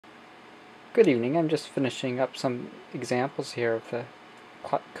Good evening. I'm just finishing up some examples here of the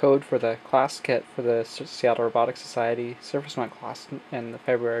code for the class kit for the Seattle Robotics Society Surface Mount class in the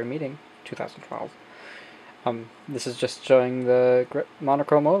February meeting 2012. This is just showing the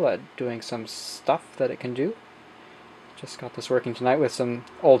monochrome OLED doing some stuff that it can do. Just got this working tonight with some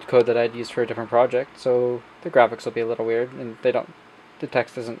old code that I'd used for a different project, so the graphics will be a little weird and the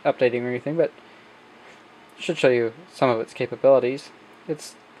text isn't updating or anything, but it should show you some of its capabilities.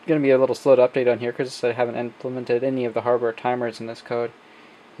 It's going to be a little slow to update on here because I haven't implemented any of the hardware timers in this code.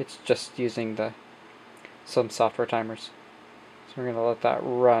 It's just using some software timers. So we're going to let that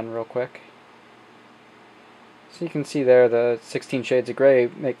run real quick. So you can see there the 16 shades of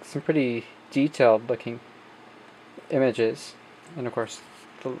gray make some pretty detailed looking images, and of course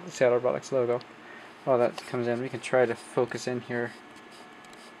the Seattle Robotics logo. While that comes in, we can try to focus in here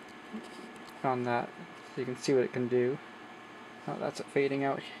on that so you can see what it can do. Oh, that's it fading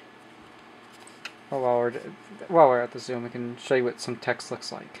out. Well, while we're at the zoom, we can show you what some text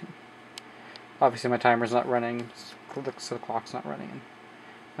looks like. Obviously my timer's not running, so the clock's not running, and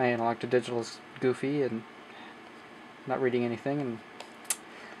my analog to digital is goofy and not reading anything, and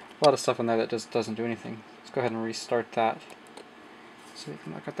a lot of stuff in there that just doesn't do anything. Let's go ahead and restart that so we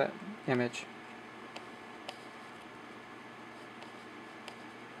can look at that image.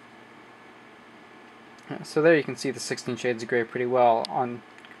 So there you can see the 16 shades of gray pretty well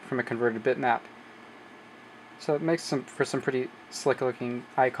from a converted bitmap. So it makes for some pretty slick looking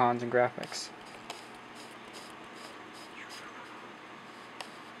icons and graphics.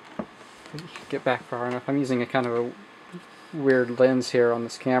 Get back far enough. I'm using a kind of a weird lens here on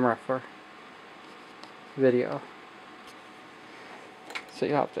this camera for video, so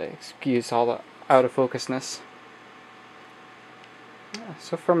you have to excuse all the out of focusness.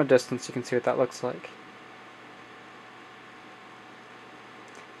 So from a distance you can see what that looks like.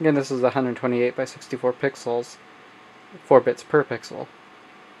 Again, this is 128 by 64 pixels, 4 bits per pixel.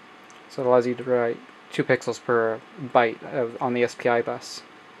 So it allows you to write 2 pixels per byte on the SPI bus.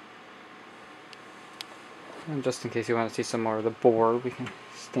 And just in case you want to see some more of the board, we can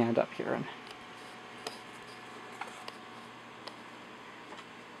stand up here and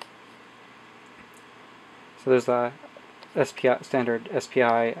so there's a standard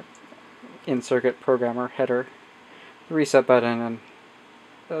SPI in-circuit programmer header, the reset button, and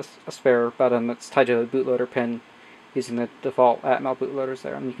a spare button that's tied to the bootloader pin using the default Atmel bootloaders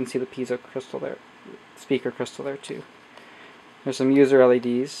there, and you can see the piezo crystal there, speaker crystal there too. There's some user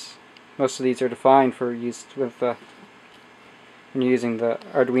LEDs. Most of these are defined for use with when you're using the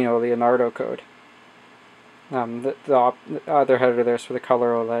Arduino Leonardo code. The other header there is for the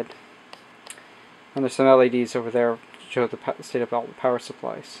color OLED. And there's some LEDs over there to show the state of all the power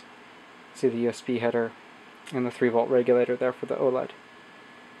supplies. See the USB header and the 3-volt regulator there for the OLED.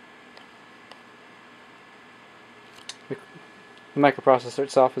 The microprocessor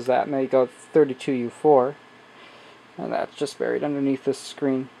itself is the Atmega 32u4, and that's just buried underneath this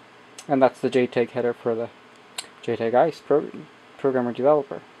screen. And that's the JTAG header for the JTAG ICE programmer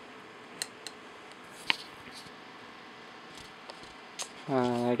developer.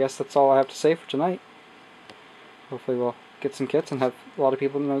 I guess that's all I have to say for tonight. Hopefully we'll get some kits and have a lot of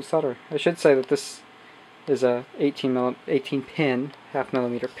people know solder. I should say that this is a 18 pin,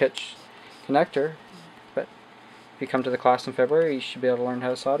 half-millimeter pitch connector, but if you come to the class in February, you should be able to learn how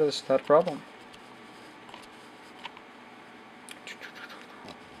to solder this without a problem.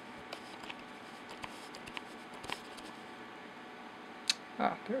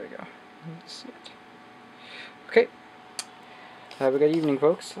 Ah, there we go. Let's see it. Okay. Have a good evening,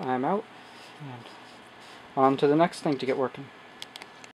 folks. I'm out. And on to the next thing to get working.